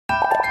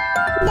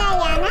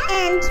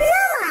and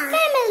Roma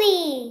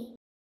family.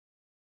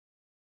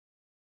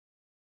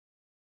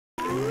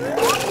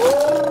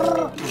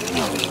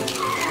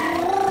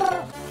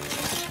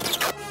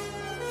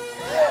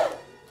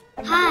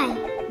 Hi,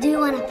 do you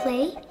want to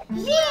play?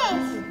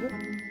 Yes.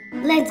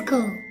 Let's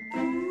go.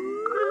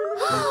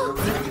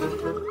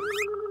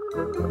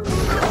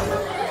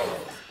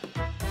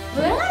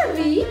 Where are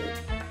we?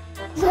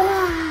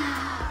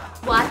 Wow.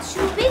 What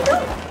should we do?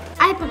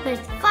 I prepared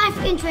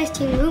 5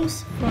 interesting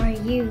rooms for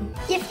you.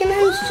 If you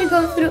manage to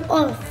go through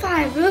all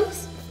 5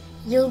 rooms,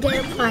 you'll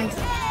get a prize.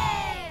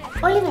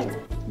 Oliver,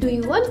 do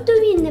you want to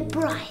win the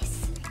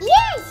prize?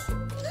 Yes!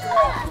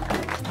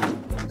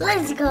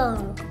 Let's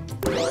go.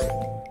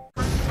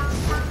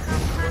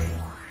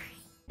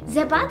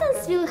 The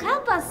buttons will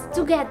help us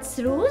to get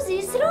through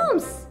these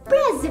rooms.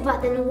 Press the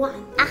button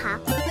 1.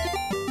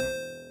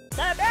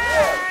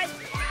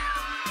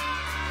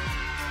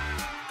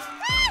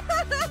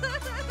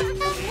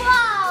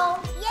 Wow!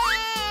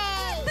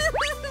 Yay!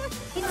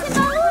 It's a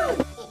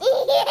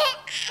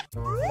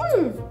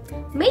balloon.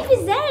 Maybe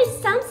there is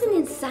something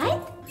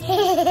inside?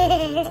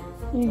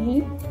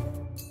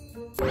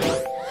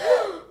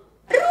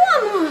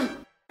 Roma!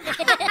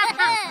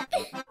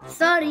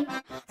 Sorry.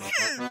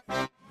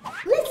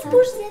 Let's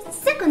push the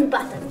second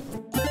button.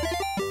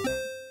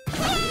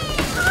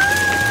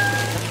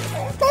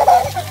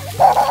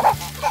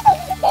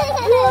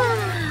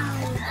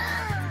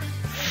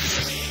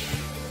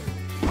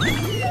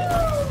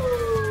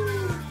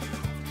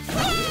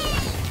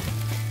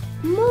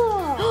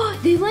 More.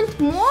 Do you want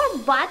more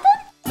buttons?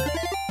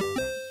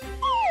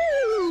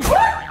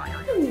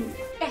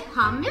 A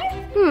hammer?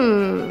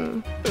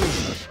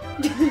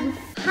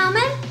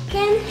 Hammer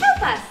can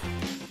help us.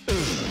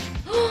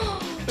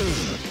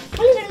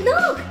 Oliver,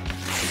 look!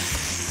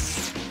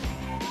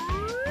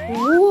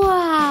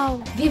 Wow!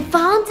 We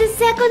found the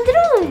second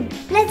room.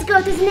 Let's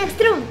go to the next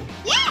room.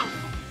 Yes!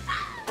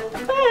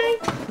 Bye.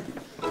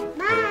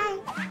 Bye.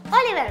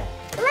 Oliver,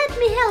 let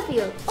me help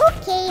you.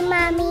 Okay,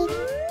 Mommy.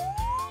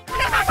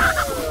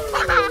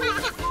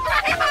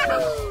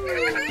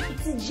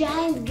 It's a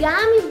giant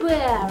gummy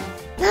bear.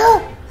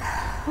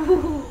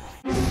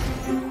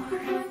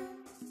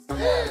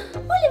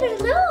 Oliver,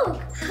 look!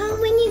 How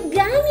many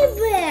gummy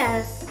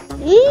bears?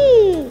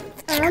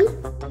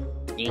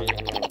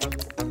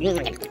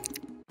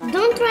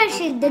 Don't rush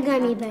it, the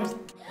gummy bears.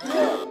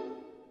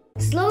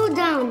 Slow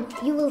down.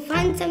 You will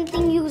find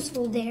something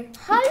useful there.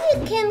 How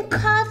you can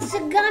cut the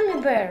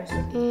gummy bears?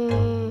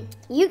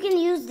 You can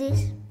use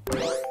this.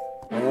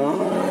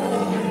 Roma!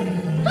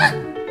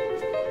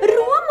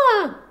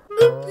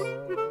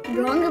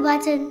 Wrong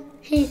button.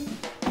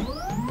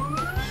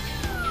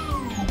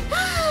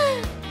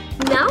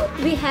 Now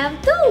we have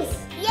tools.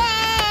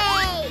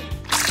 Yay!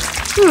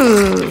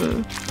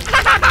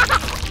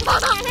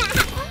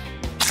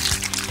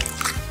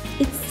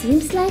 It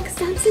seems like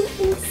something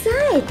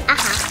inside.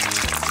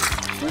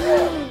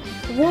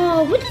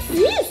 Wow, what is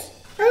this?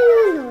 I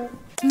don't know.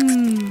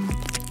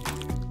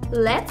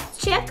 Let's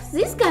check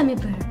this gummy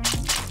bear.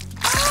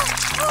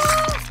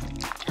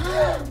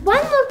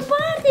 One more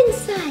part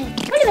inside.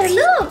 Oliver,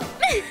 look!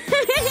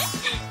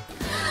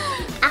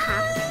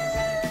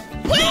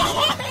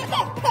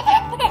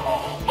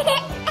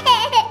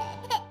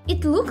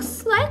 It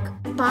looks like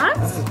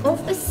parts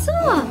of a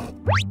saw.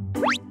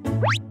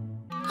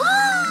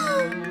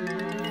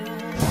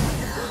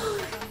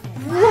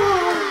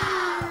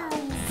 Wow!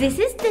 This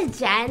is the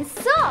giant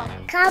saw.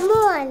 Come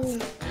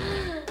on.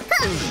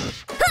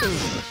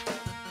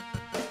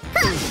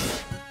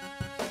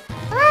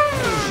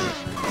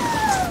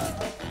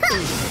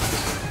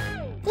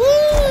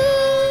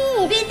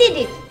 We did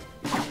it.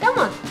 Come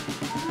on.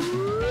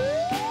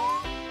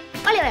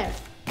 Oliver,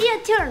 your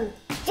turn.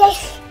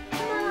 Yes.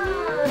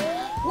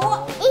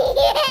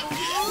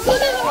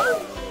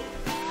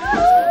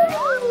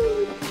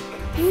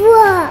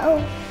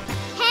 Whoa.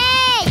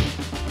 Hey!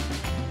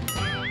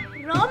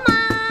 Roma!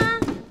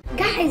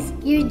 Guys,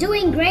 you're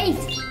doing great.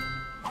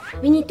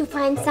 We need to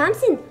find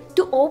something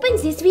to open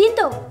this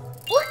window.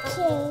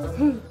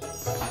 Okay.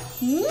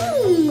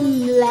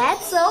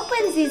 Let's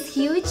open this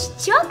huge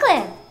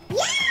chocolate.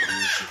 Yeah!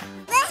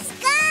 Let's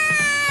go!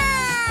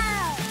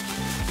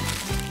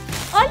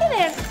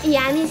 Oliver,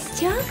 Yanni's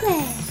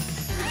chocolate.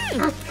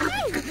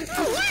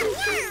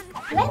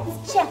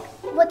 Let's check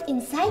what's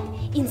inside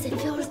in the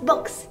first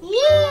box.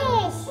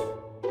 Yes!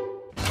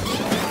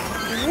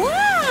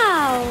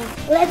 Wow!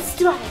 Let's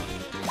try.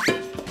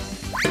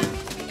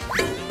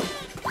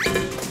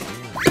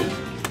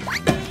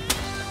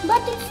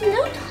 But it's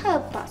not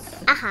help us.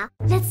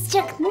 Let's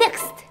check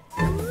next.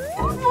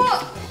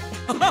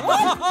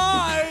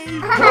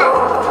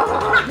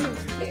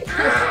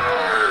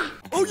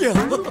 Oh yeah,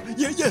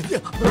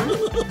 yeah.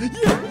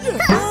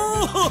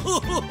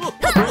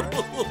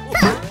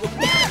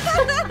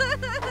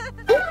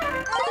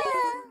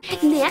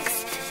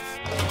 Next.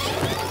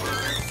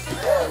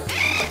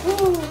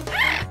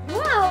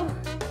 Wow.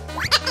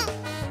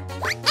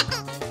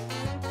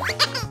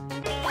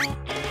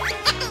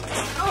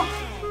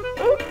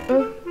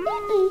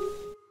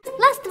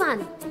 Last one.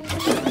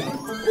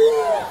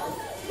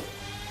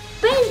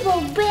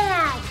 Baseball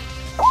bat!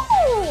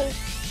 Ooh!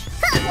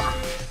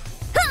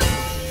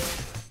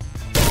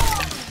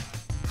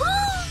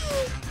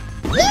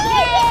 Yay!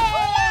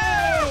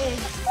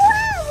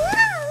 Wow!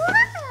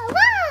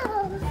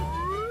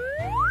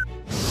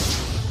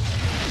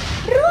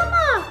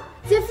 Roma!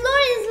 The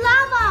floor is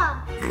lava!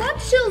 What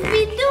should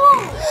we do?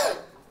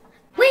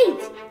 Wait,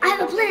 I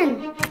have a plan.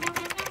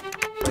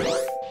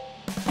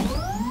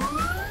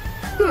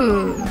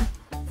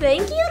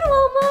 Thank you,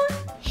 Roma.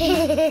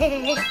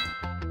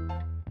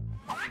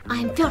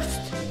 I'm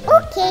first.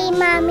 Okay,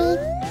 Mommy.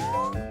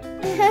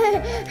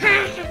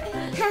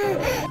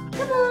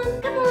 Come on,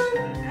 come on.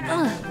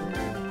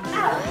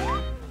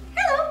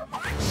 Hello.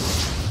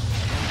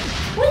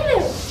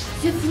 Oliver,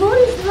 the floor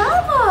is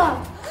lava.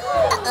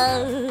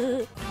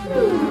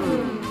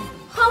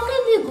 How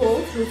can we go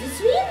through this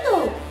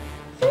window?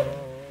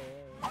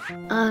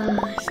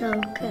 So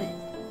good.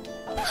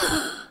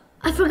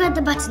 I forgot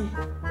the button.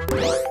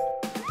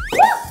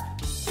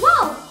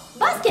 Wow,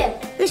 basket.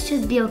 This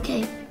should be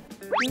okay.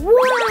 Wow.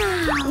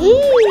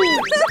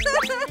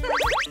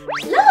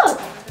 Look.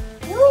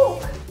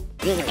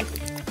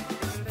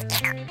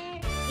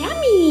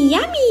 Yummy,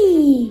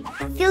 yummy.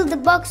 Fill the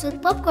box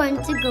with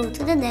popcorn to go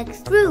to the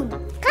next room.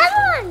 Come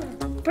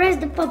on! Press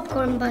the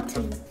popcorn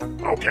button.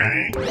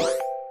 Okay.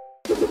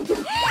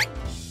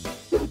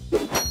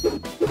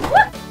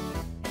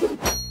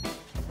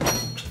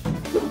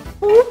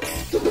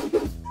 Oops.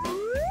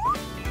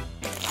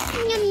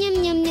 Yum, yum,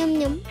 yum, yum,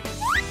 yum.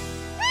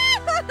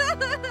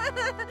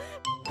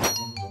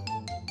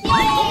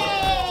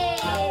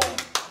 Yay!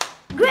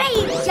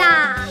 Great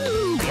job!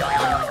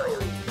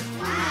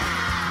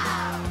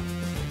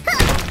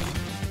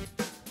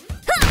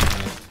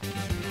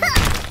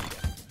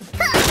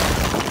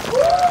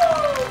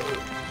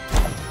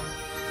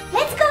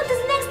 Let's go to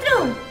the next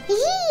room.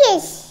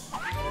 Yes!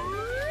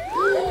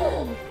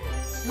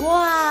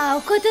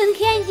 Wow, cotton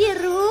candy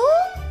room.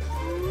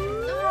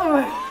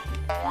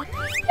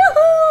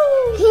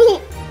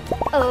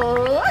 Oh.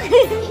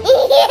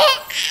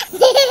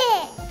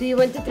 Do you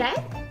want to try?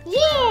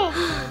 Yeah!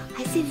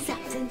 I see the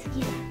substance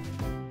here.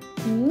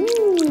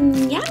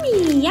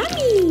 Yummy,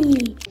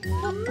 yummy.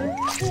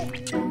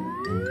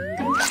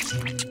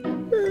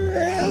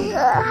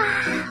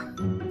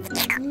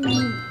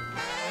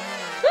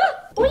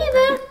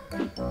 Oliver!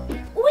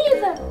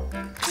 Oliver!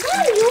 Where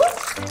are you?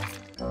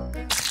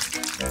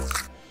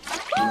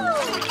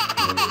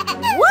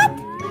 What?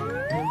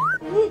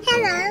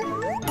 Hello.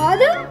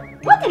 Adam?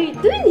 What are you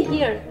doing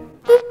here?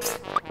 Oops.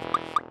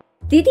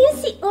 Did you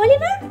see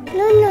Oliver?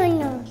 No.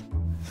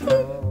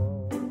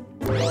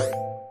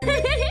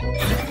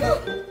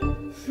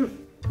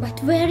 But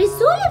where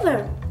is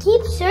Oliver?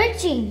 Keep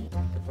searching.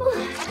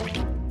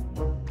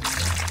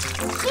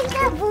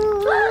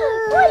 Peekaboo.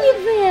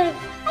 Oliver!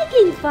 I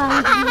can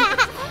find you.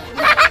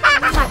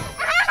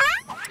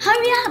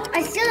 Hurry up!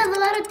 I still have a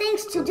lot of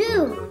things to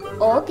do.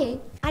 Okay.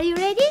 Are you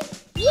ready?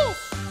 Yes.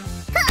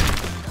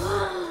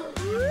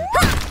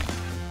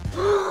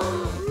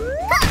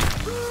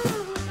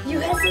 You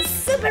have a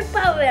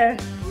superpower.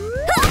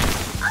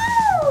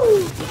 Oh!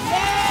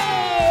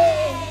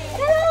 Yay!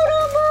 Hello,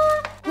 Roma.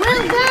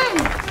 Well done!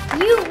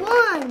 You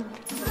won!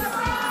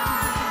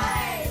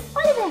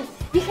 Oliver,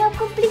 you have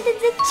completed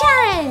the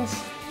challenge.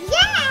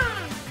 Yeah!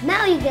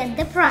 Now you get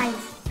the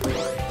prize.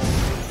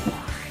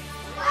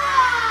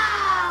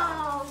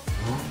 Wow!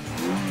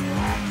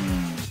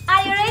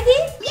 Are you ready?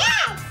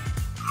 Yes!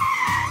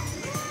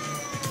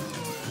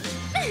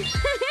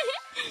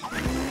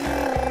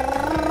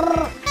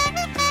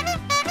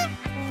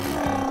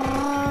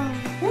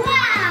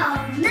 Wow!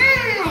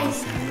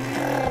 Nice!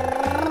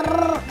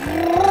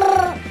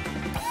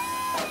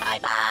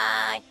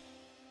 Bye-bye.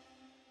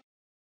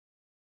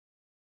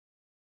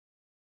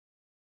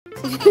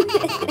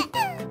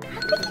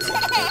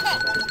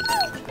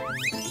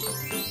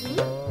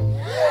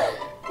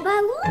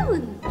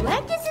 Balloon.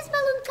 Where does this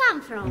balloon come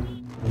from?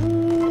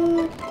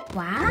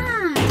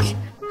 Wow.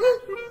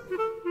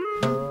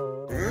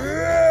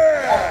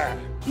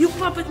 You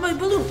puppet my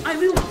balloon! I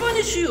will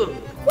punish you!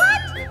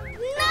 What?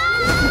 No!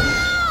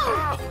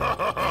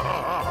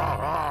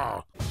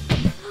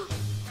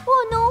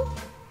 Oh no!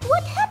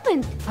 What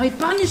happened? I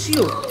punish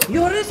you!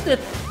 You're arrested!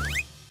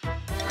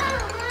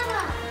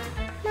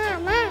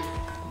 Mama,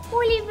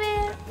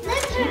 Oliver.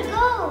 let her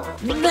go.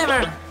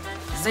 Never!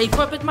 They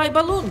puppet my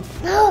balloon!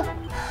 No.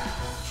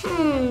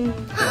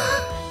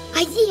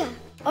 Idea.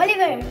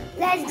 Oliver,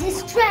 let's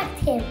distract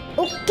him.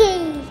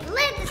 Okay,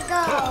 let's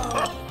go.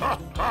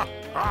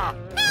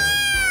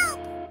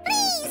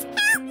 Please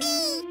help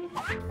me.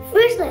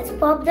 First, let's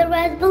pop the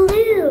red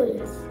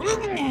balloons.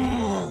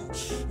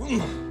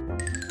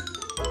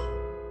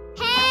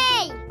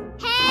 Hey!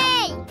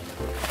 Hey!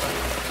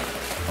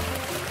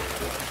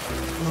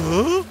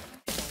 Huh?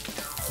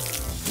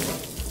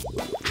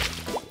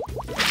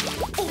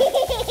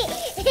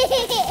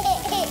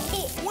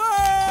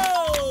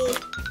 Whoa!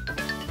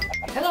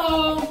 Hello!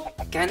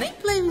 Can I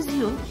play with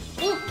you?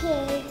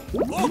 Okay.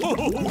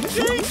 Oh,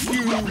 thank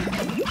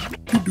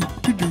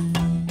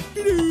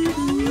you.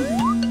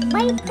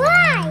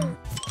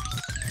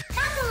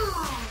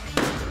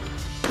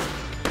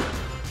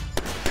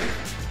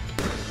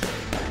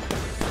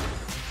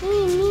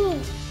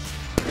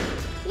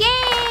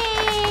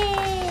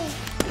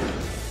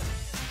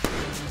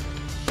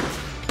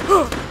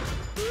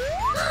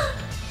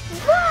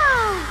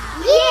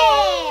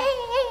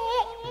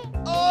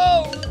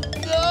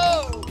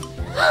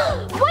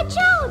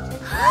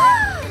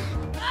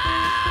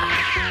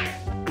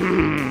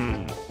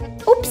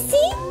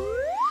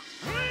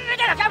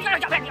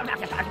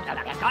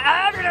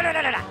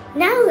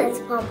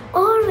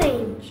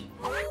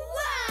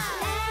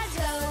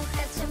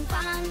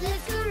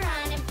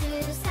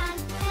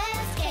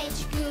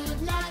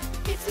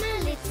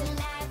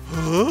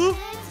 Huh?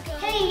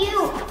 Hey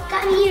you,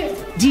 come here.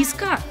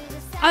 Disca,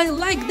 I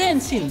like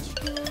dancing.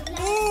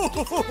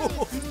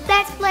 Oh!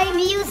 Let's play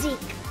music.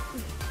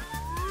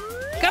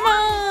 Come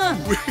on!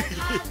 It's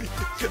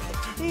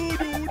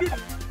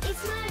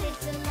my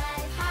little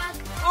life hack.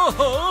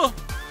 Uh-huh.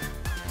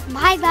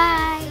 Bye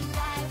bye.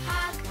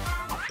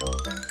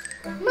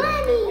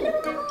 Mommy.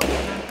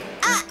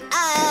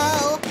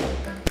 Uh-oh.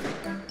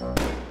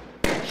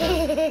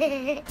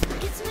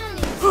 It's my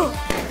little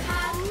life hack.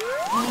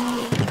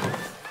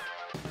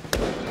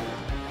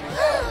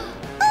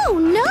 Oh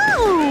no!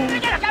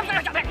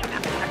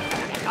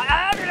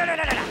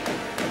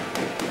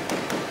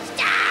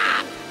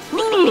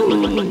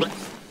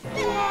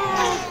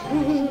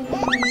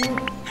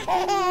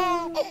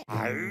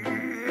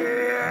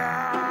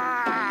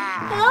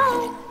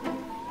 Hello?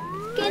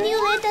 Can you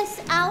let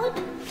us out?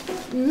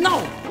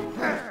 No!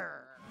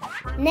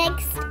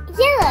 Next,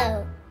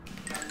 yellow.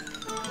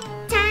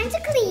 Time to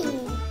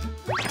clean.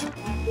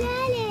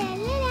 La la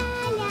la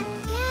la la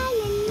la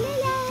la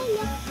la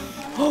la.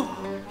 Oh,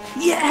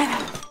 yeah!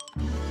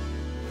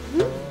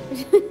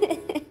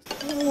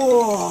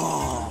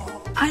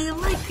 Whoa! I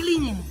like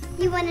cleaning.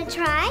 You wanna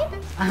try?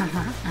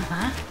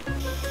 Uh-huh.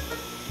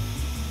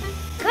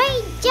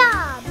 Great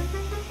job!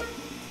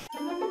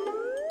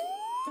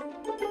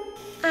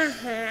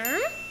 Uh-huh.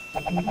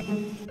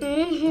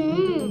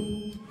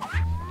 Mm-hmm.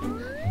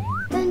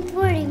 Don't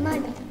worry,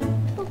 Mommy.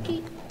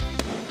 Okay.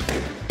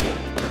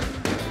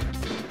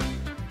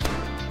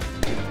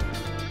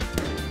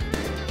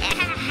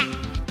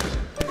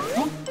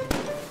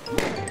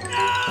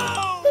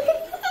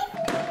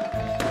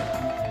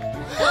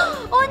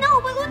 Oh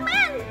no, Balloon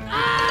Man!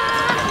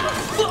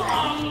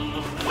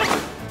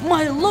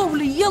 My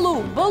lovely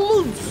yellow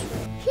balloons.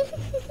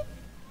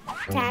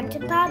 Time to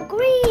pop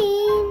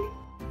green.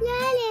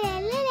 La la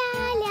la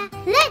la la.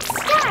 Let's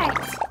start.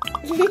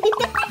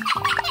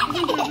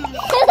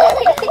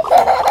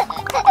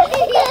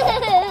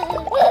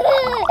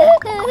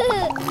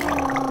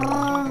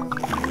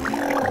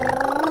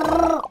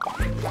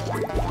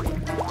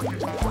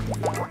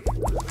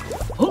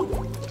 Oh,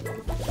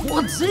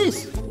 what's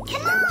this?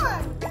 Come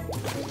on.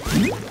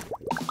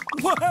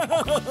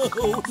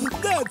 Wow!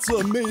 That's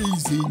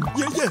amazing!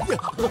 Yeah.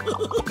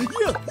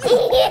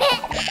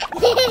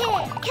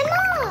 Come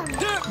on.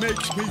 That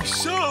makes me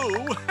so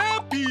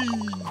happy!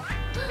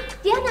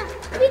 Diana,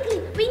 quickly,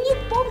 we need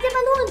pop the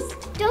balloons.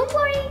 Don't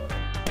worry.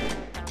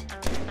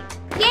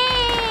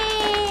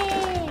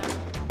 Yay!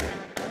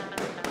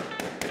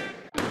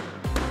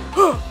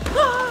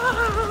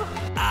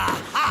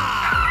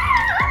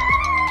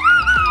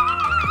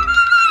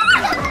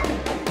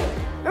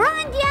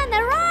 Run, Diana,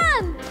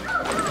 run!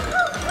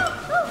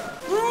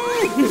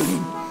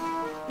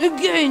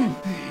 Again.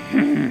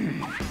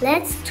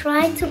 Let's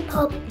try to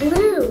pop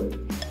blue.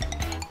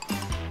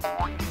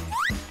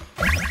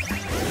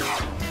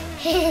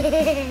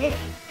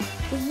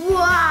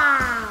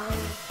 Wow!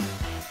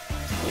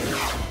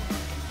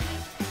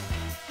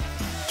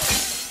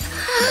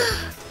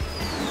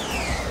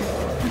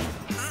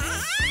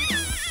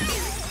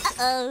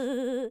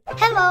 Uh-oh.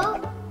 Hello.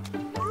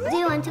 Do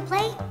you want to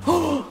play?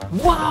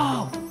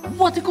 Wow!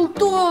 What a cool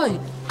toy!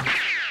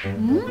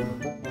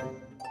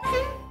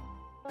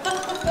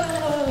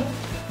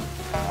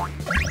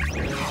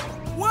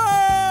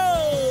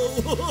 Wow!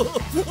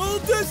 Oh,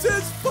 this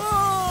is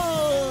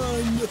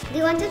fun! Do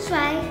you want to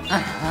try?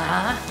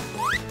 Uh-huh.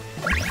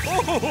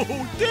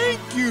 Oh, thank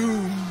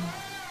you!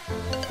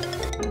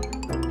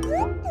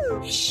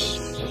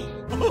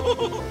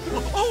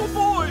 Oh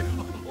boy!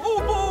 Oh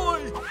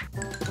boy!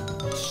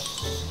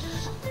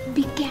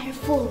 Be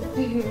careful.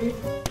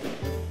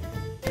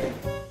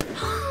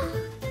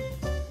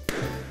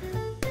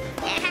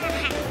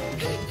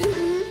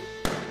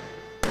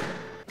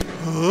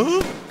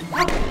 Huh?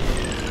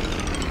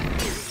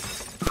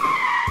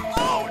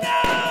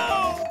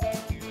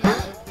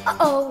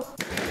 Uh-oh.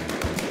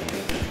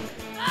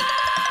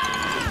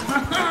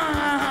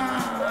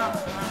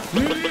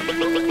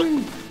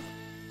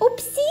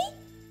 Oopsie.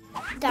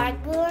 Dark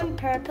blue and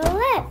purple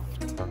left.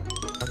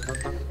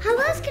 How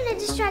else can I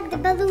distract the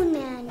balloon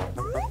man?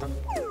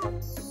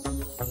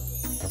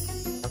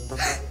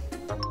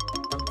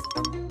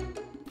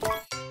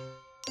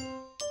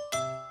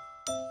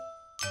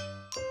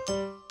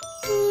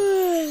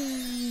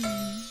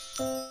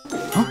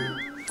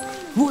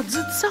 What's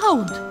that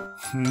sound?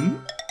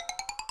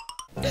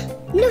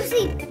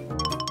 Lucy!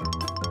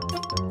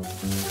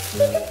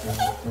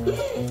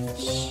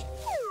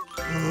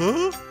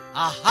 Huh?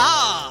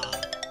 Aha!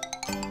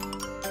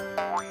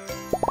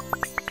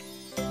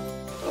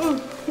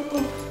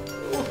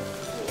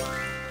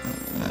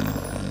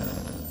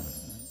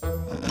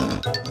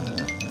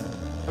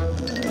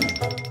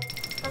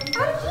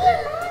 I'm here,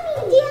 Mommy!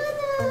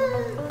 Diana!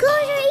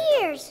 Close your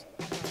ears!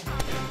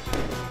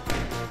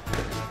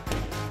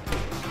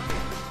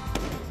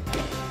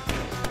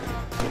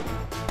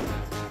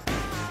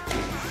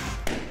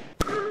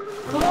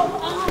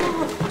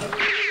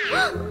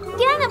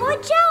 Diana,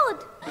 watch out!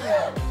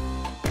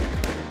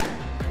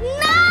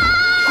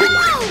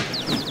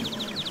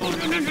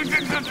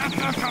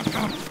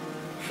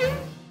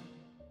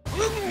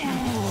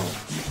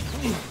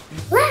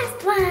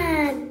 Last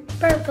one.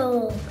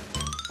 Purple.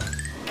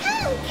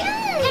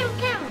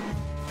 Come.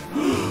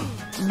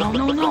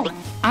 No.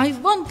 I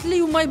won't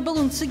leave my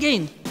balloons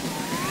again.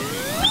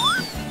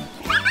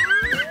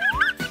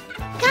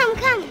 Come.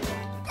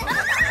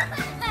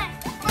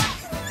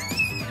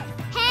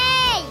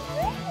 Hey!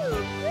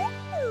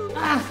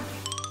 Ah,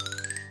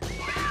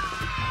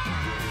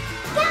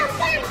 Come.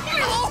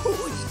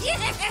 Oh, yeah!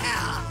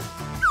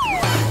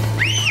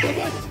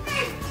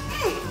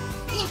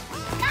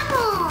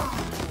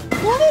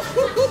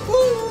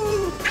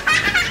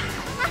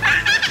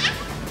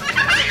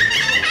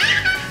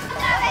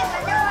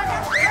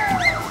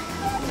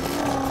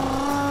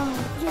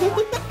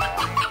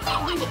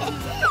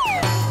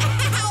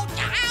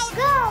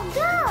 Come on.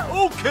 Go.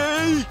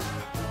 Okay!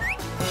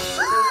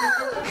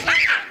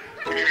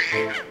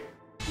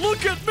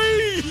 Look at me!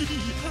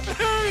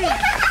 Hey!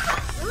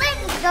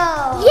 Let's go.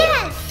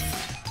 Yes.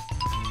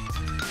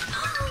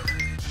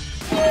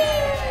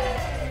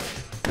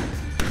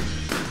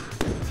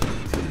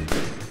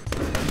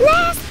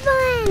 Last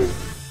one.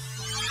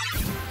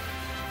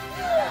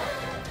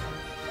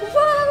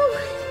 Wow,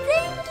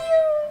 thank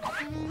you.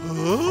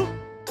 Huh?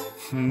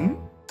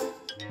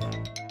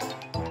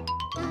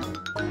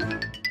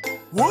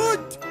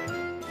 What?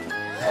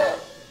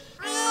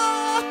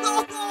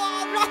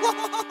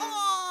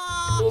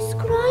 He's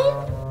crying.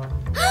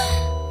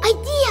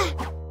 Idea.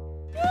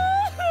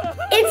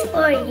 It's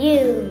for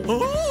you. Oh,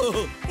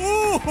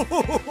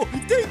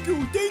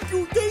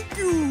 thank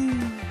you.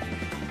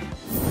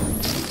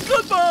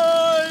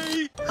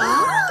 Goodbye.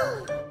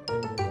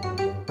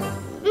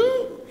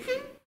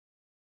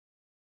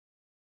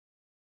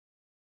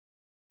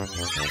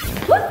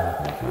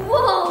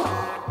 Whoa!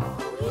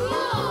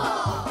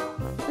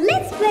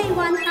 Let's play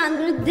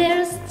 100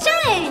 Dares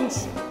Challenge!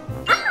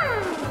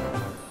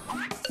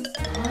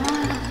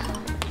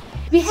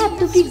 We have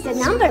to pick the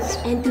numbers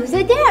and do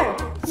the dare.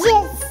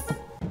 Yes.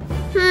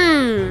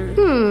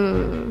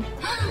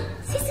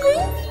 Sicily?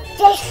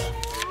 Yes.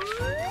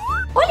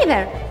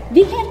 Oliver,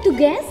 we have to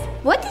guess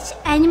what each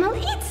animal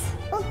eats.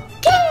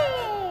 Okay.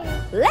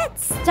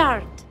 Let's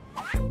start.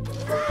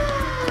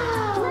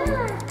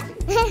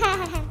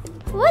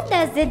 What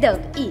does the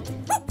dog eat?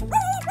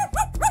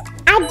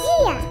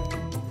 Idea.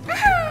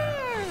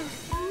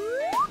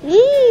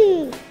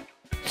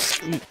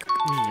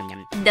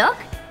 Dog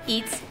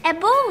eats a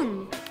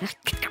bone.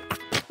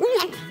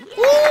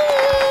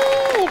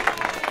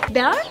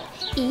 Bird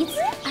eats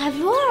a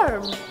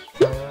worm.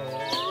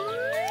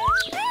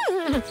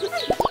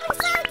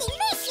 So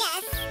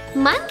delicious.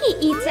 Monkey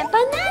eats a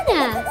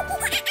banana.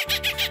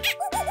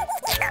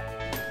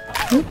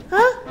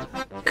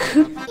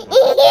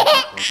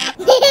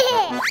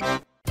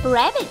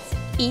 Rabbit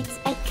eats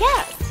a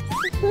carrot.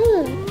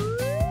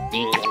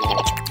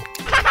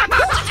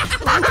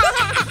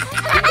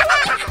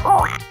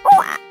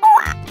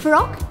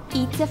 Frog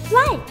eats a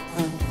fly.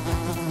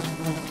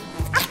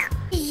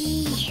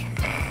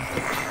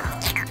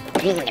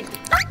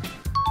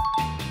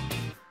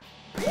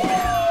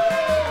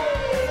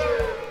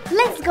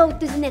 Let's go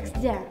to the next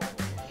dare.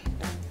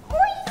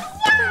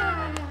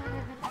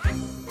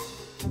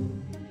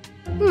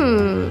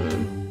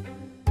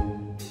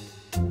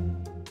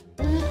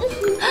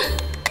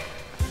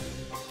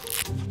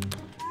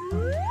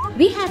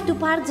 We have to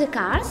park the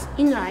cars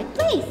in the right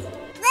place.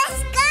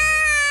 Let's go.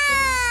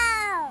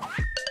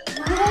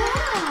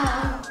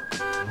 Wow!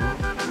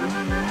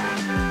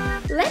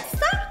 Let's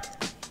start.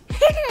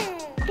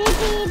 Beep,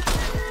 beep.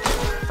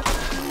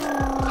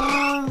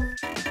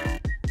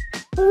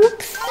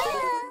 Oops.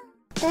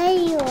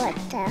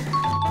 Toyota.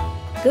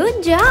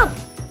 Good job.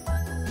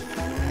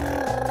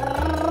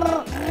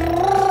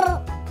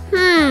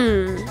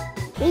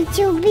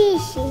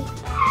 Mitsubishi.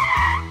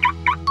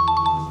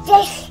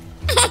 Yes.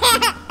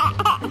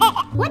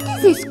 What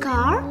is this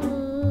car?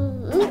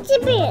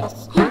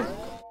 Mitsubishi.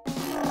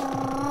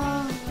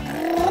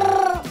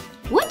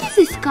 What is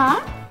this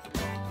car?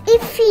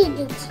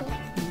 Infinity.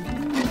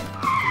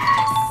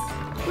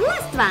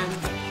 Last one.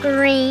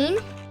 Green.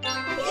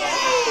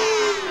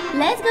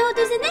 Let's go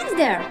to the next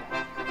dare.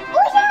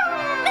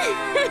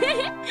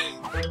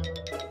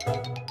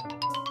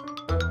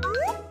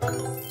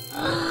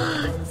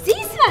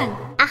 This one.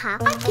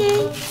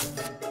 Okay.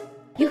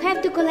 You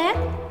have to collect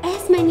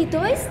as many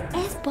toys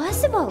as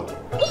possible.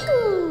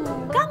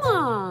 Come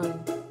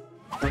on.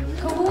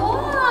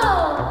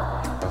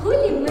 Wow!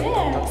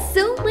 Oliver,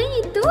 so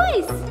many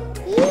toys.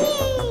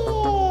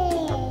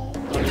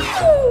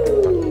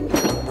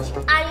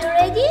 Are you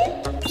ready?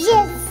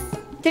 Yes.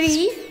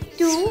 3,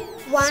 2,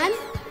 1,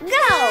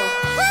 go!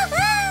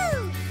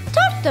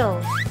 Turtle,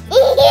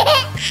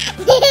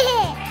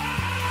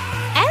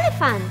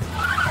 elephant,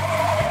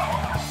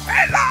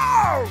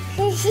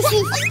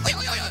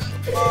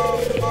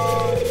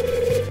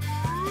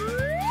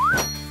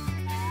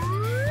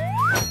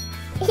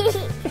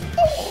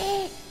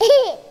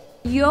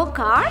 your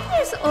cart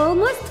is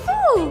almost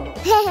full.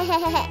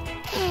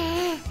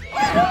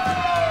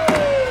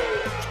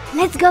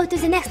 Let's go to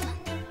the next one.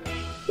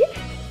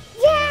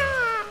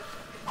 Yeah!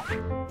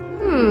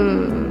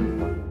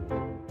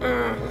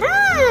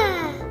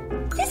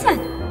 This one.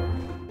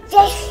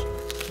 Yes!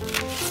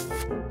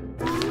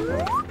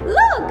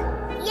 Look!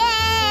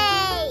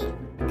 Yay!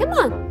 Come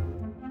on.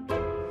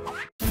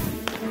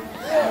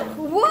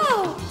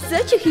 Wow!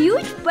 Such a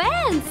huge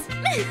pants!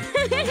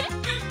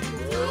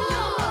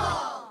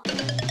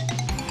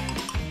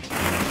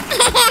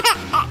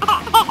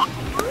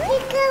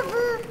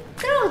 Peekaboo.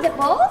 Throw the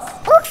balls.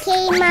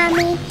 Okay,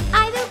 Mommy.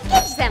 I will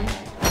catch them.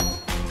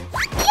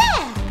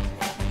 Yeah!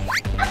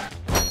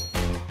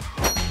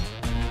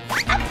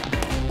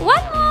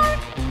 One more.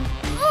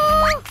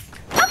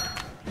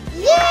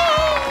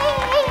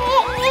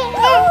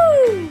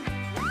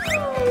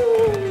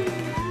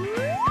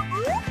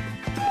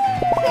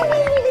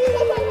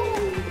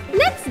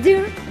 Next,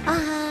 dear.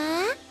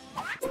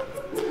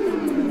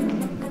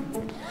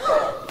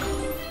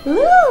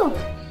 Look!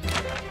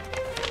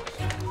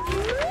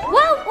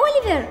 Wow,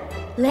 Oliver!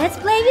 Let's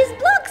play with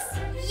blocks!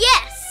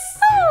 Yes!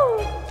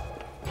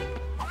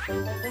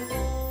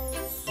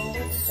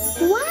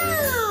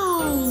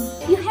 Wow!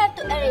 You have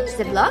to arrange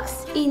the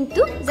blocks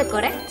into the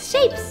correct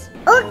shapes.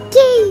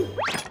 Okay.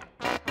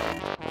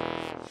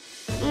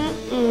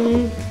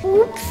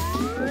 Oops.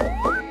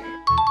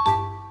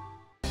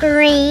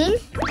 Green,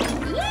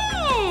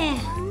 Yeah!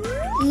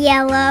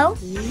 yellow.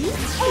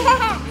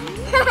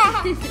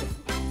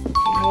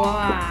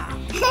 Wow!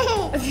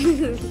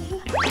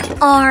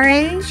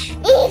 Orange.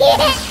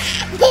 Yeah!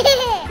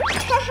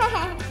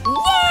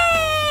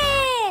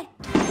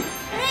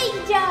 Great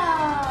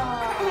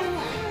job!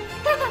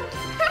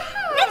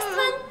 Next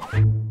one.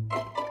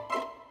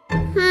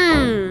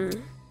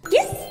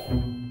 Yes?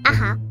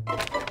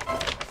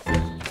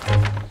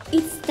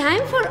 It's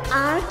time for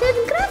art and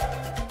craft.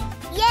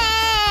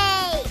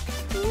 Yay!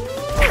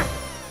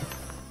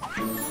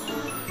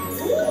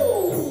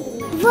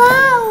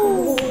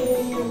 Wow!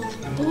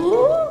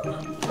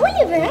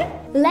 Oliver,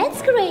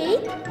 let's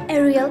create a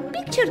real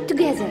picture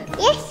together.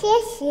 Yes,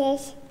 yes,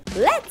 yes.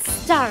 Let's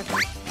start.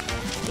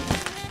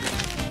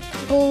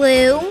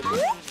 Blue.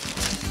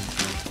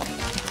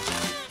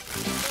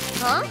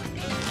 Huh?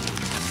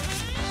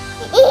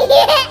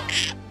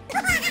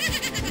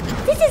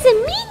 This is a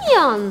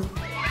minion.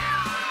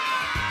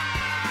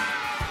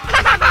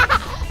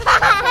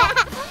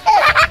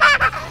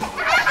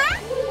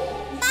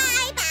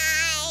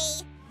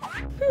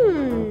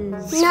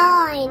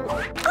 Nine.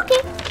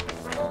 Okay.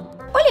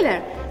 Oliver,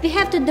 we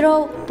have to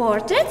draw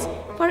portraits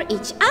for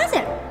each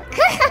other.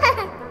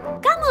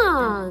 Come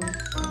on.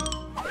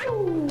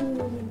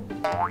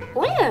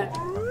 Oliver,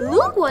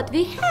 look what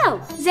we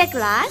have. The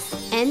glass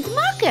and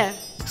marker.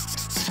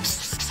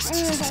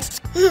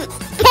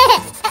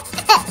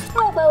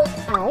 How about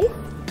eyes?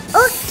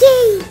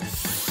 Okay.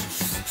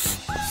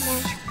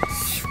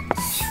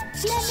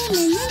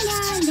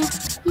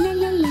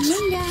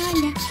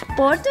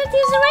 Portrait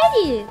is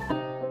ready.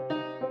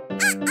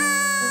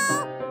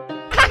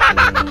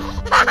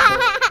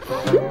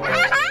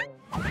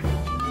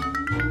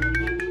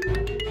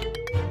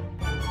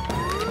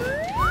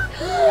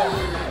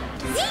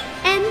 The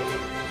end.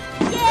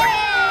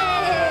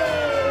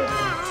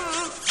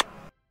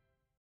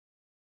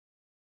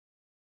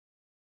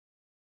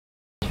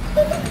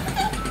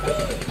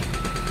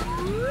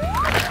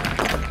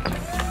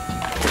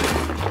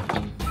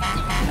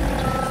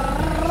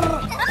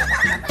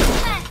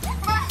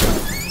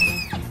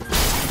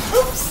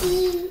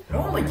 Oopsie.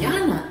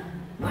 Ramayana,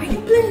 why are you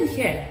playing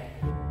here?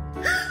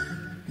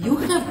 You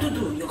have to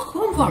do your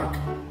homework.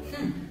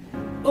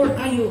 Or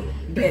are you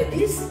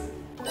babies?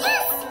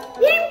 Yes,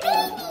 we're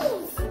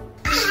babies.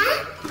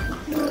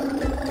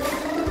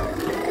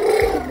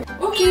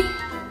 Okay,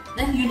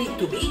 then you need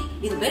to be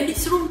in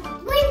baby's room.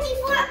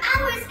 24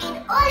 hours in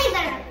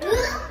Oliver.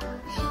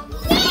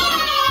 Yay!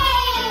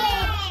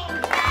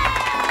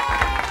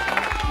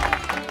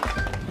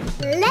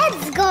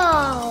 Let's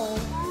go.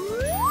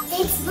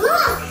 It's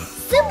block.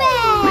 Super.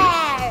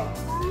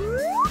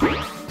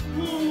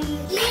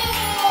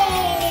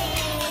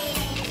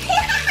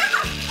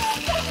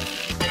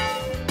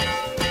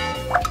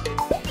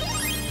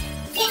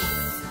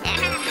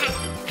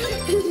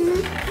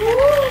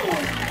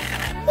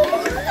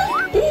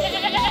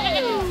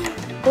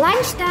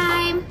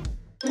 Lunchtime.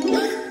 I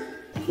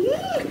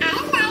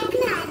like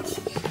lunch.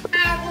 I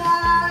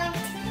want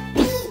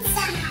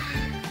pizza.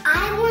 I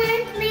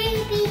want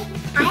maybe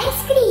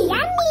ice cream.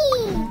 Yummy.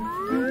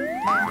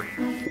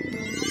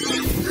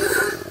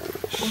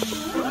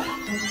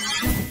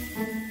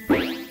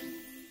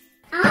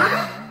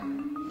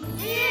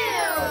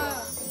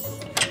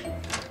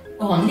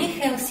 Only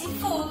healthy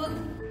food.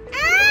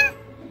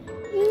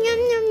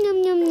 Yum yum yum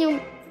yum yum.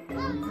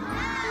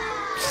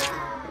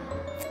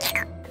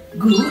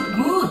 Good,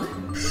 good.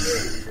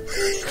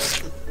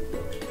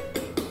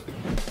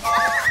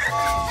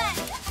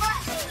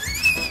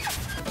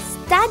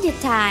 Study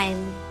time.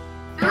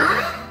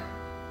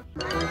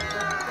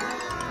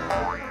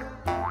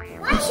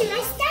 Why should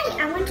I study?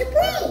 I want to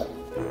play.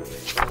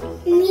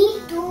 Me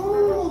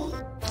too.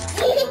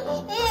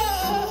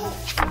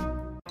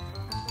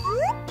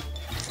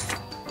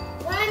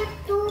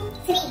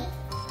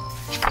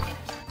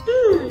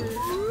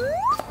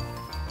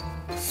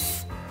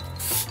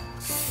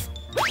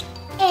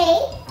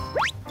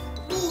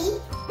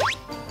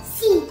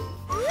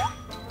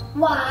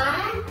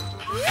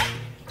 2,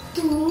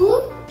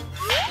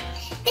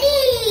 3.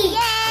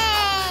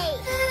 Yay!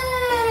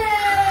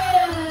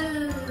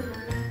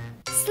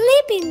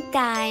 Sleeping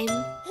time.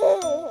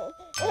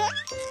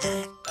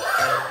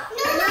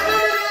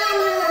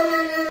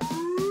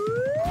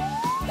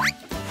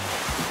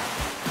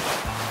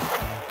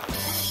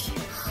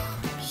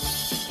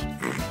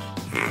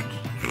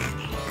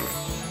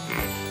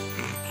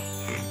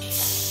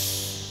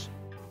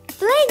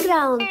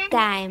 Playground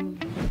time.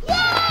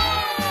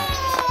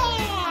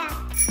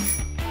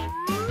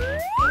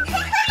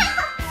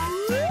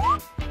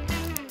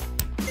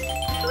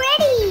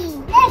 Ready?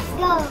 Let's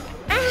go.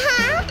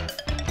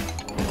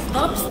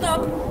 Stop,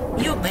 stop.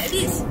 Your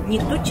babies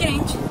need to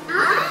change.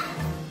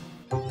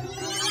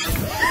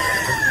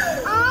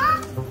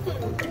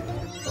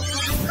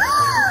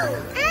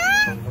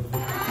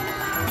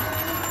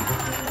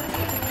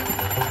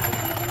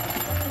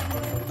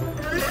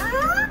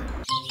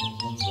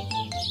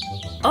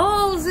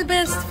 All the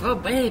best for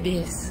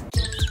babies.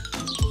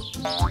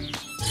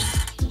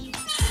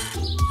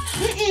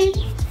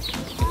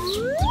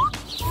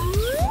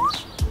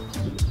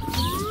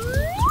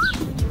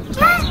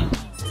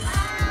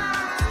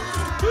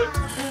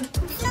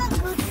 Not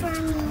good for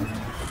me.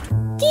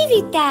 TV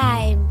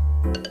time.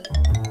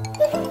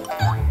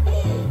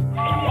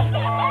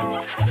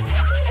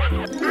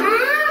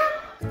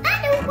 I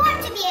don't want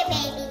to be a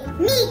baby.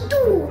 Me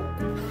too.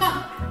 Ha!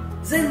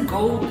 Then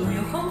go do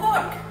your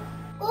homework.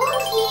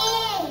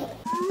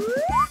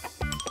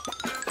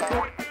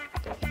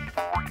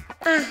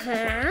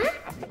 Okay.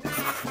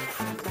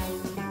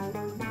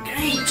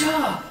 Great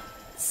job.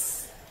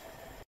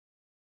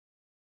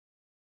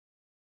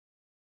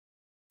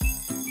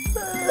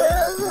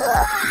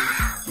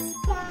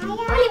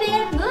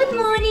 Oliver, good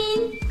morning.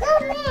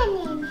 Good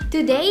morning.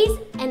 Today is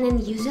an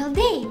unusual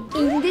day.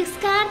 Index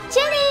card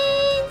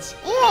challenge.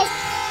 Yes.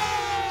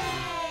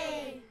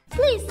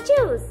 Please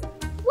choose.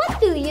 What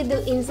will you do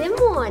in the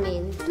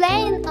morning?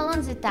 Playing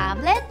on the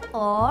tablet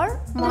or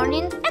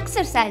morning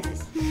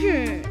exercises?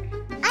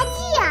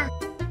 Idea.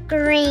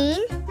 Green.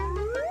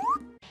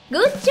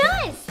 Good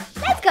choice.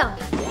 Let's go.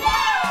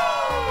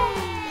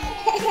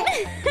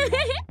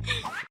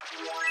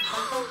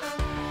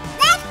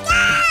 Let's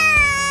go.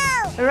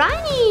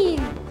 Running.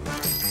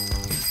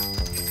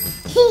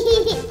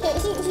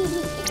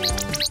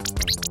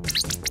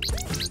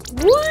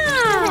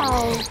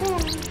 Wow.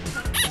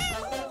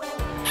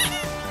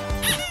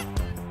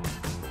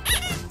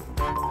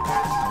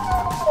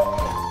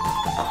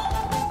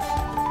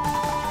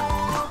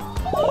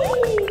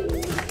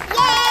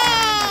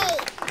 Yay!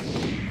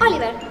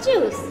 Oliver,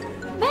 choose.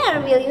 Where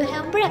will you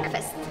have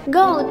breakfast?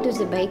 Go to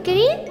the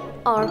bakery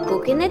or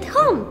cooking at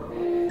home?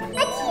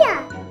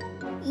 Idea.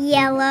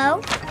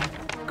 Yellow.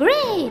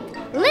 Great!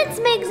 Let's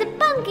make the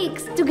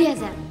pancakes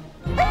together.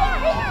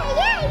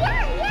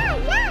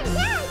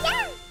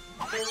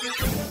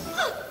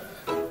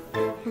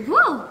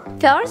 Whoa!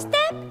 First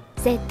step,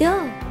 the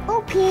dough.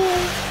 Okay.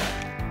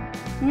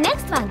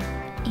 Next one,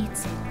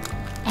 it's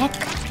egg.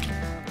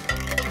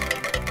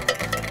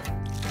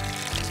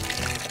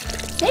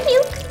 The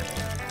milk.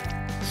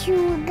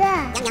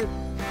 Sugar.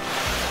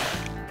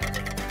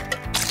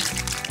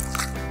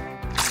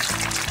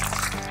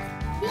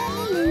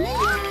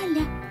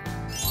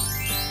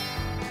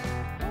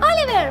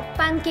 Oliver,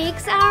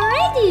 pancakes are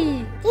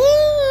ready.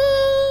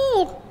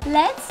 Eat.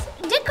 Let's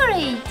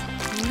decorate.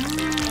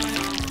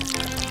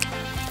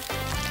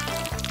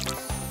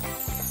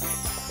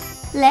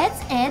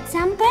 Let's add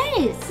some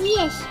berries.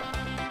 Yes.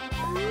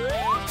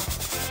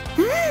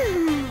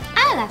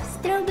 I love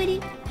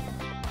strawberry.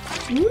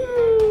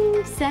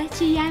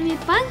 Such yummy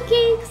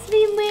pancakes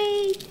we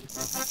made.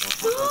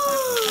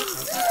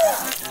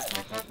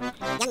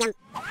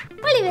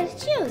 Oliver,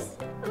 choose.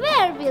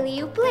 Where will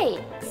you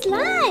play?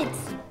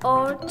 Slides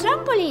or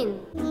trampoline?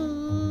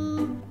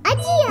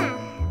 Idea.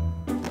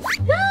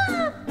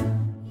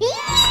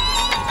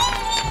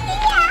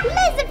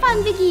 Let the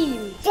fun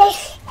begin.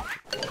 Yes.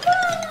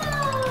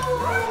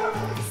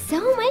 So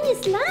many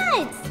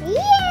slides.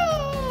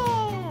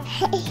 Yeah.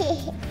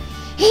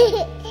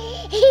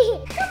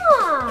 Come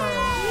on.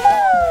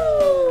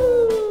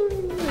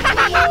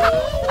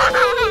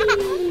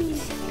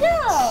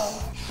 Wow.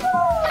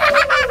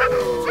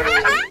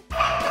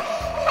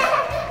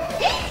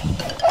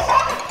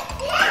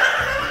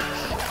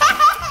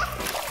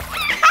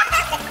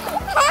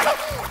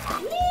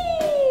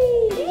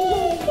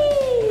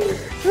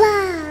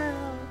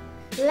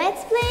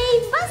 Let's play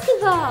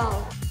basketball.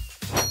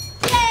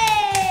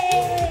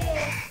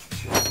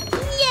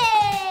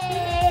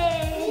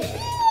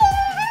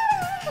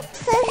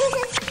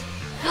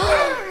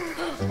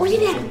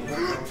 Oliver,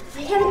 I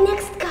have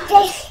next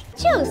card.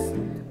 Choose.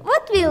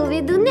 What will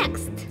we do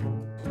next?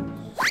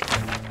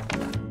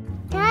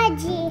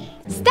 Daddy.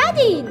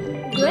 Studying.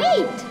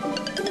 Great.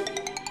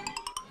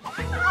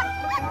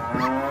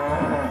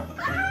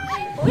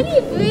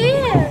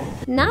 Oliver.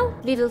 Now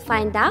we will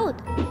find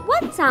out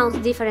what sounds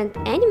different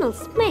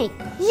animals make.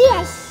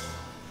 Yes.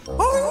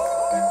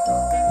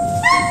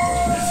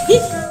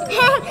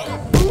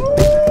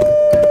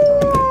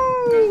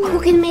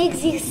 can make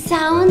this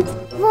sound?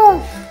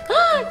 Wolf.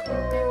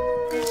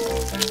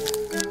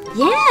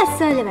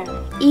 Yes, Oliver,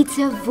 it's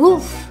a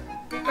wolf.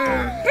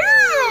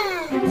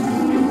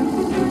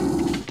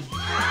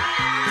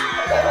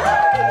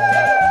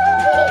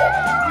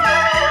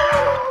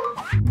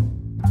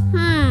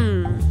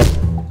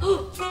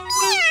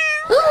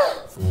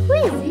 Who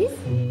is this?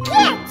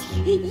 Cat.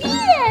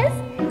 Yes!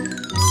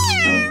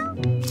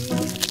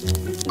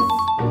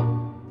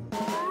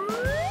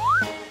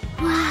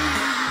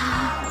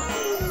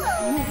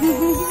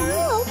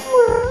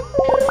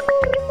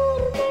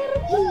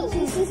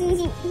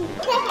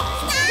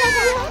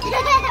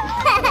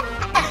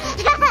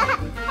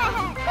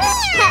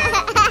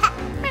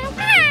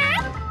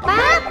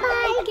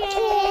 Bye-bye,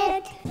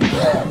 cat.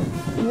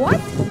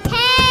 What?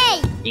 Hey!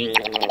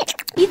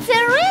 It's a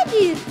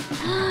rabbit!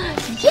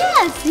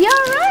 Yes,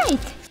 you're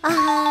right!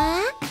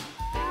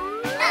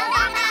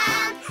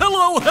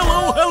 Hello, hello,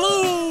 hello!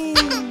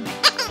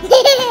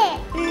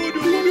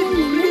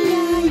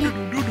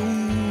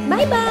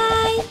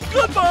 Bye-bye!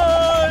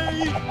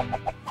 Goodbye!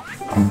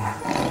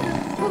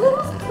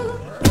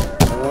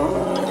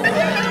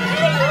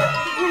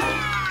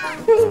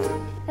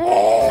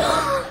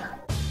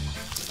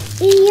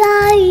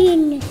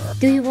 Lion.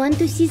 Do you want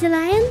to see the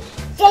lion?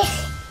 Yes.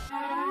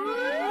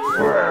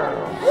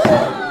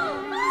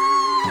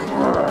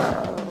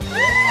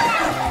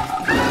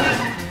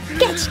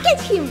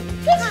 Catch him!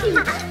 Catch him!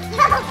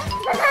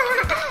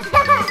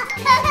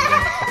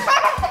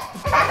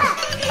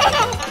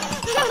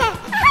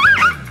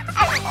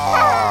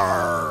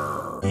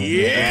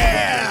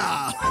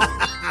 Yeah!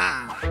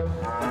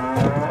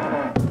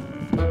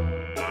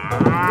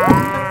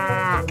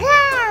 Go.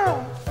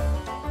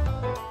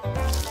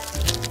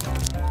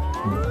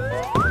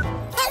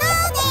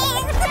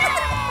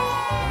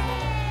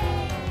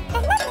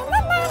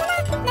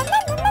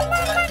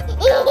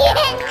 Hello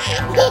there.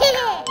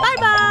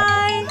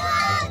 Bye-bye!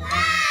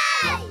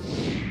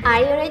 Are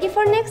you ready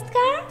for next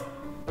car?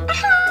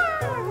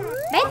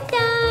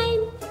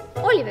 Bedtime!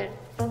 Oliver,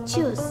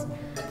 choose.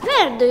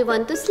 Where do you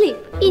want to sleep?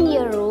 In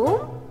your room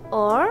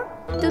or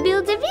to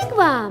build a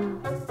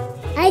wigwam?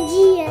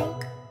 Idea.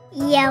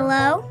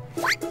 Yellow.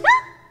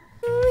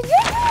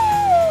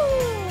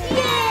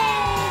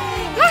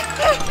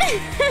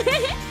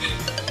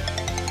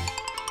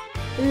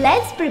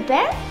 Let's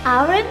prepare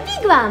our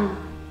wigwam.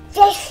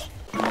 Yes.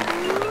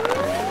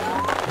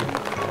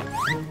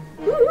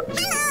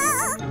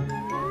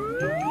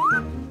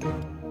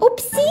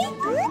 Oopsie!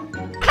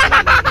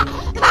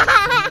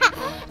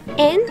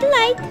 And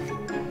light.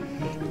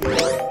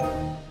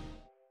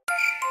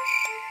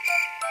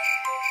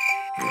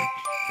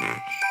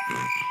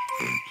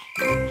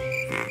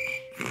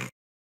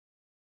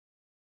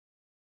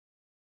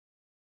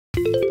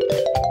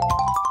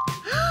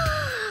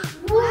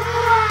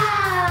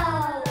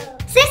 Wow!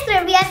 Sister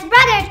vs.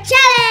 Brother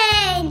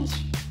Challenge!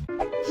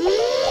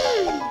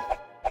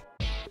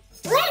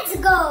 Let's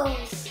go!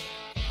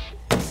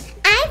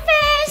 I'm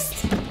first!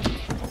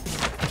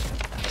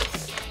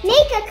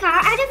 Make a car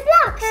out of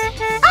blocks.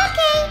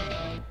 Okay!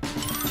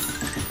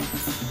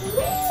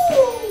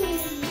 Ooh.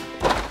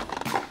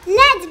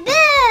 Let's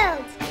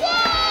build!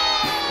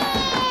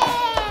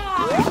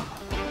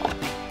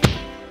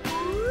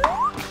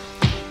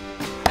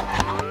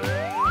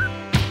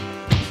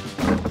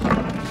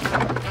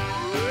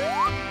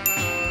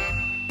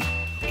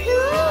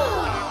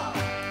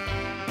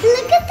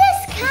 Look at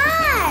this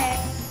car!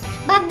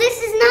 But this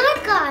is not a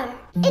car.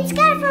 It's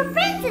car for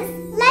princess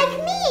like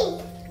me.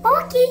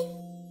 Okay.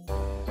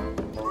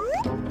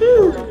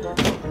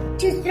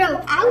 To throw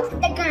out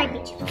the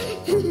garbage.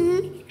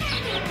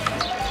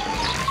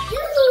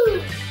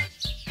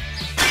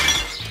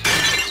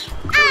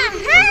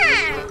 Aha!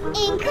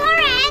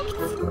 Incorrect.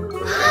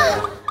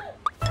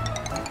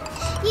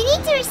 You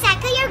need to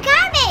recycle your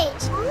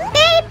garbage.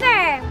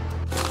 Paper.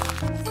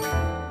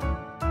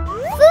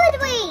 Food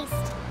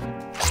waste.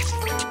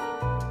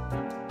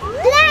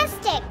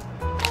 Plastic.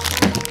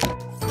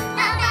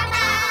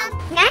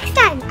 Next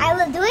time I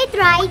will do it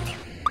right.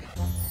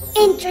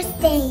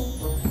 Interesting.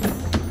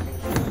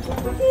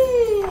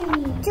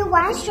 To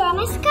wash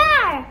Rama's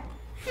car.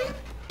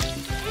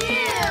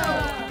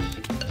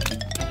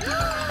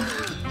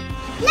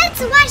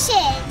 Let's wash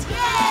it.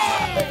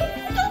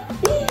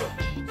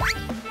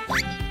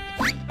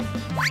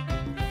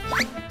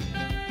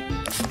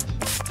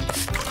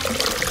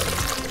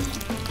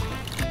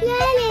 La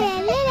la la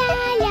la la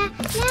la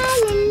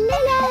la la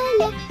la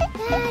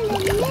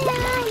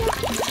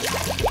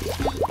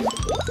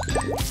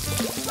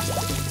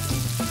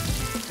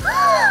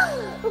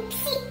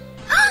Oopsie.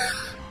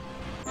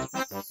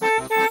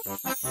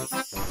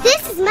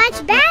 This is much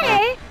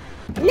better.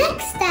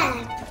 Next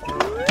step.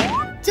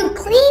 To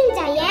clean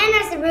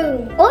Diana's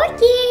room.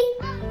 Okay.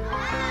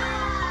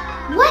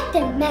 What a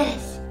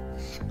mess.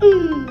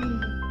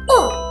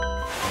 Oh.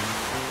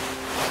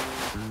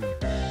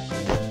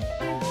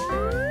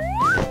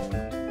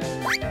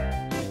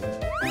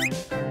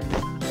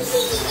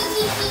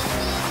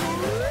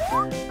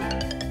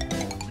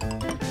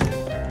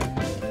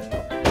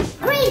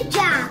 Great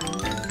job!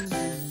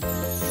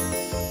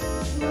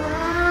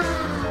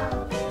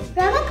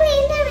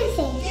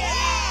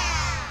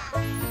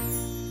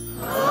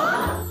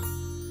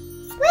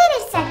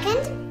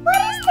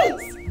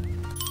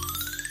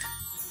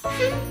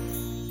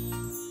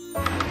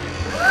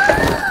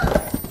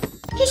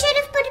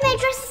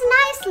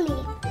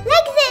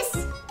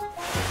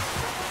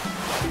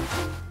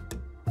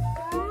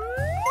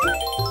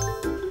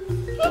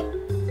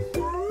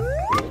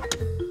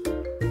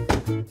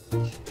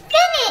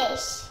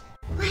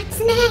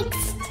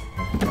 next?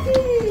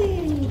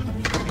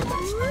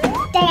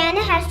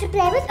 Diana has to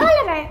play with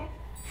Oliver.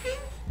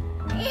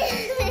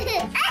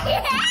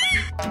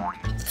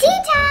 Tea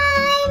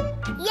time!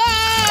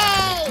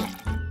 Yay!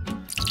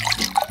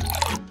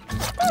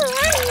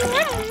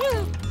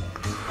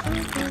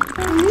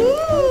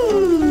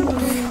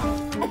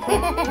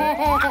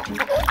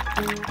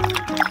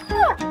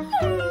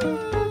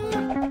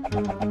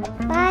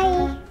 Bye.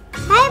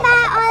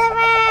 Bye-bye,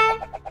 Oliver.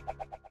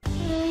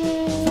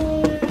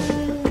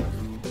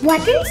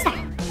 What is that?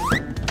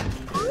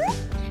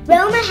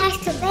 Roma has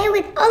to play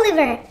with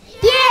Oliver.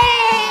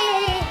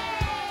 Yay!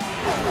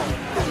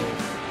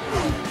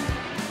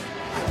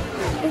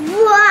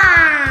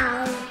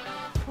 Wow!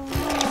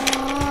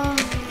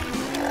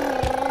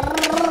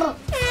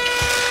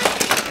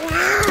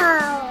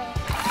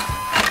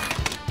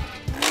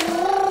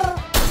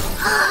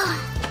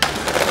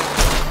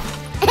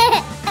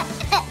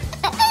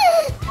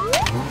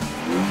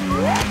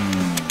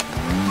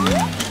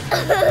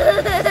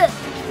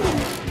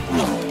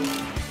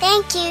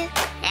 Thank you.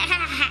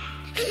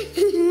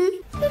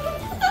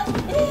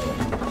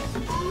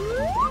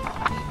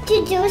 To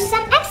do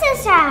some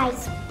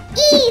exercise.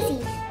 Easy.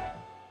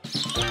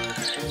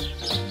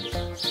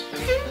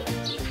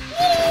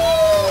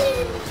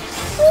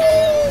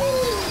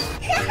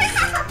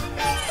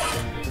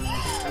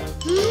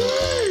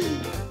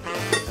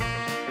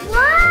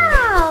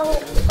 Wow!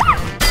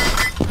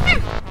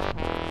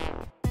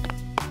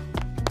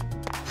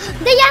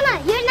 Diana,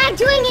 you're not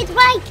doing it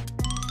right.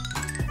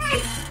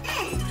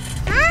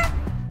 Huh?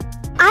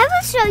 I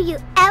will show you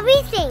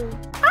everything.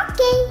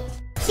 Okay.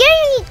 Here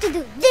you need to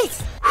do this.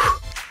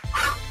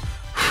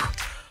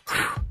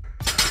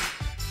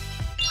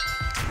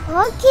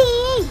 Okay.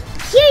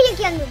 Here you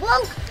can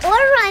walk or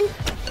run.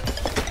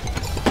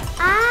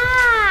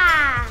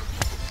 Ah.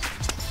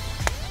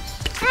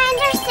 I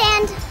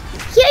understand.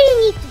 Here you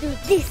need to do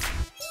this.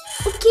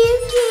 Okay.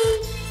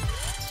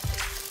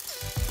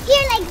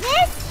 Here like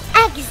this?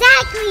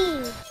 Exactly.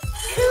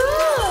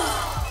 Cool.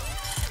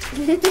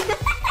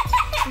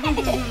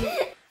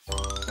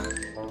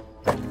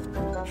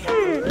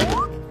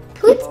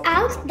 Put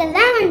out the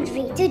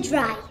laundry to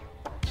dry.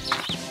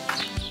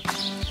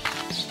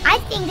 I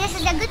think this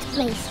is a good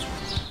place.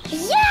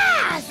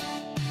 Yes!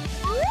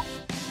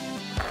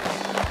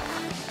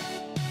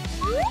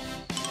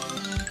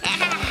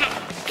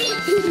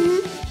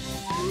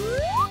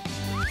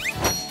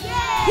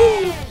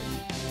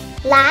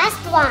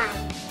 Last one.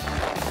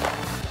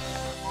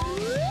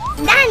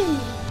 Done.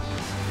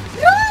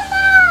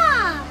 Roma!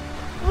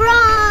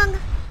 Wrong.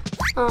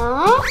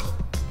 Oh.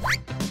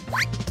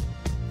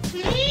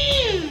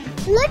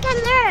 Look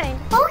and learn.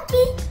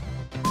 Okay.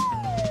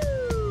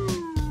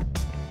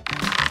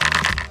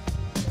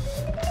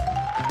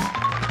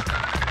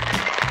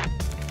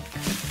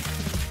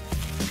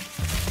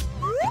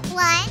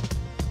 One,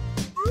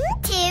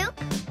 2,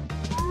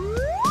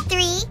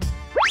 3.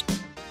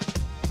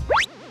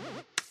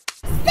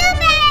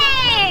 Super!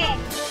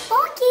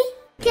 Okay,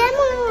 come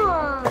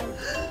on.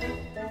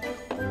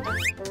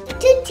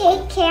 To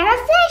take care of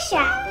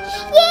Flesha.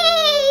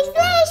 Yay,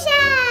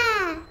 Flesha!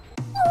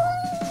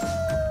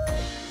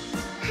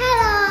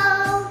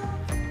 Hello.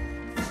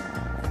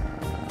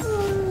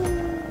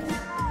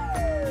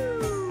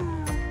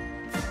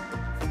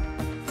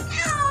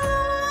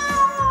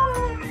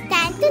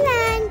 Time to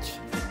lunch.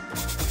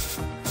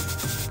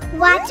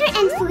 Water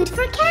and food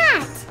for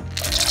cat.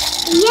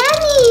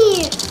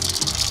 Yummy!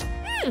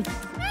 Yum,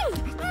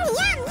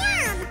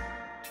 yum.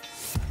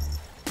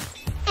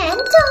 And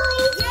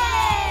toys.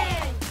 Yay!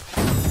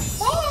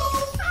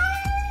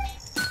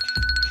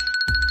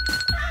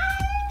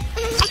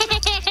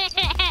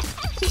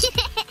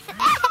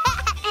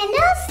 And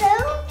also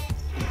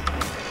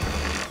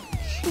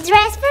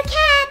dress for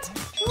cat.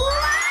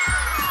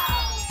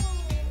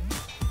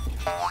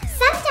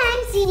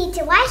 Sometimes you need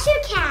to wash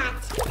your cat.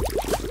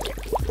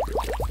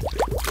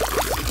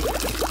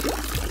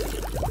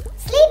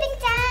 Sleeping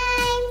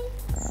time.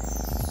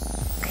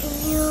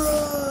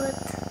 Cute.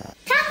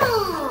 Come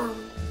on.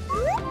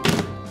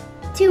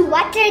 To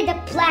water the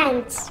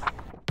plants.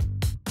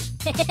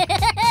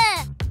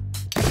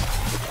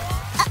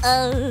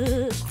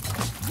 Uh-oh.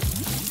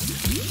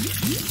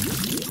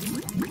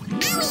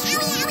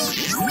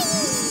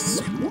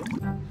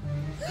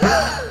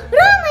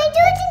 Roma, I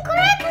do it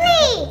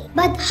incorrectly.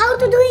 But how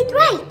to do it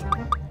right?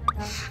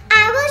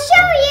 I will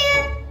show you.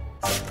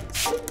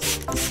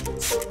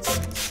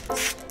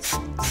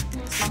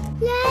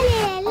 La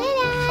la la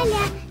la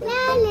la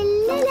la la la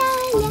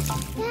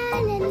la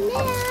la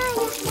la.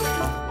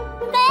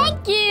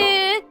 Thank you.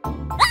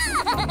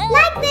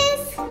 Like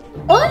this.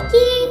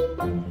 Okay.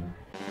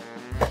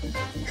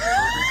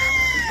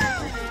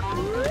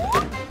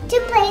 To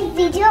play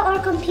video or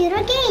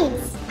computer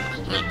games.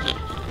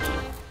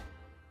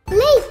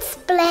 Let's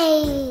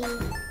play.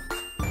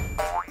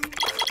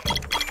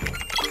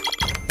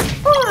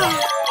 Oh.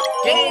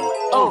 Game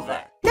over.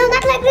 No,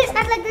 not like this,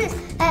 not like this.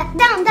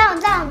 Down, down,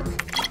 down.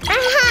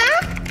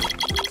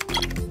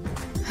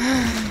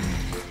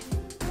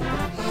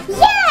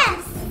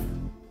 Yes!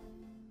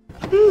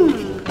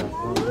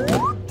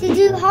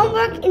 do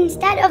homework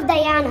instead of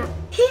Diana.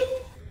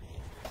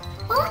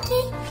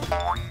 Okay.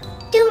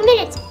 2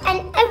 minutes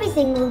and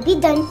everything will be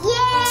done. Yay!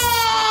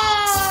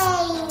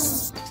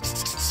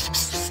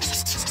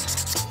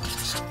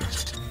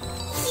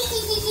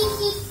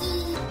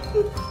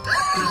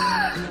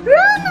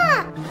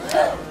 Roma!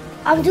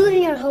 I'm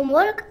doing your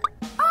homework.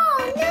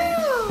 Oh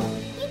no!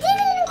 You did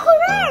it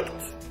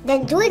incorrect!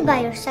 Then do it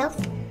by yourself.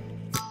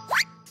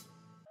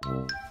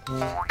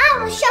 I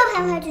will show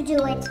him how to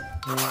do it.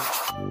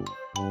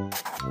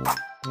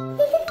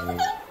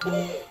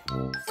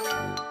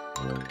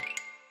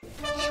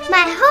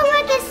 My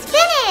homework is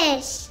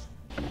finished!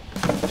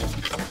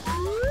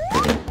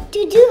 To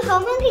do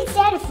homework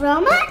instead of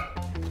Roma?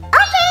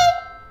 Okay!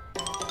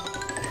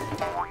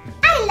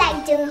 I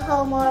like doing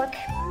homework.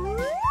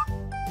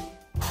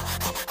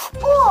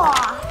 Oh!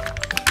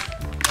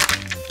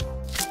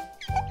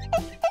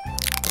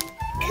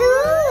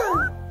 Cool!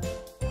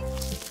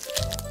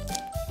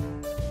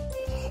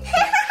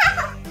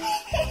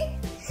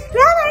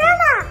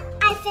 Roma!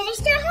 I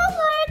finished your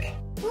homework!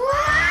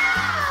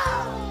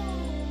 Wow!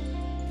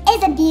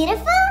 Is it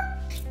beautiful?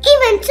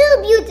 Even too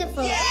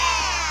beautiful!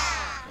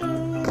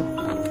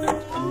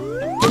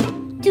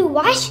 To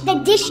wash the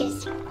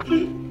dishes.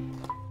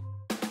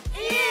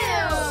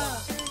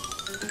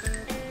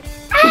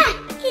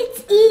 It's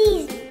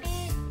easy.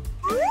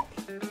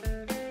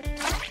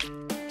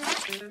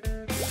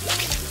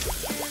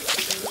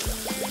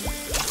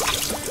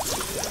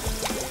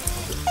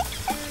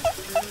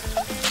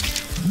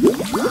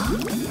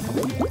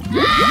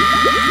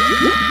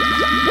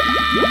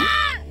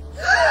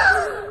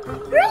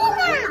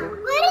 Roma,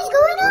 what is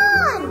going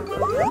on?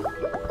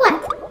 What?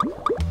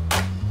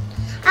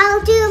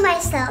 I'll do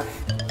myself.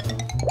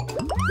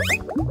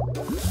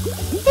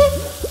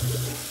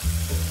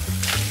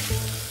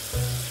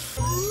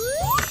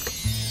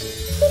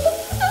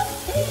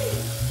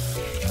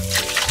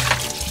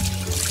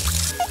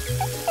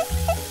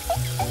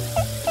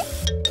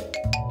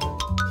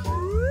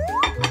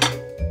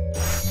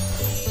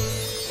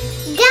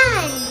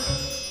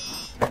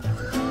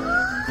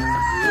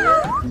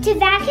 To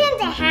vacuum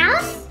the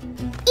house?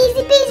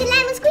 Easy peasy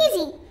lemon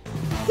squeezy.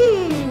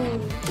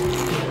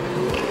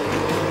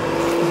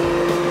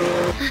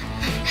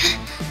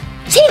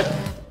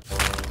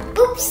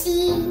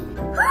 Oopsie.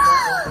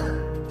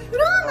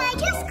 Roma, I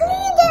just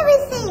cleaned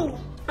everything.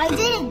 I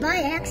did it by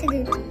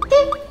accident.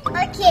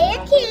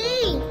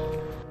 Okay.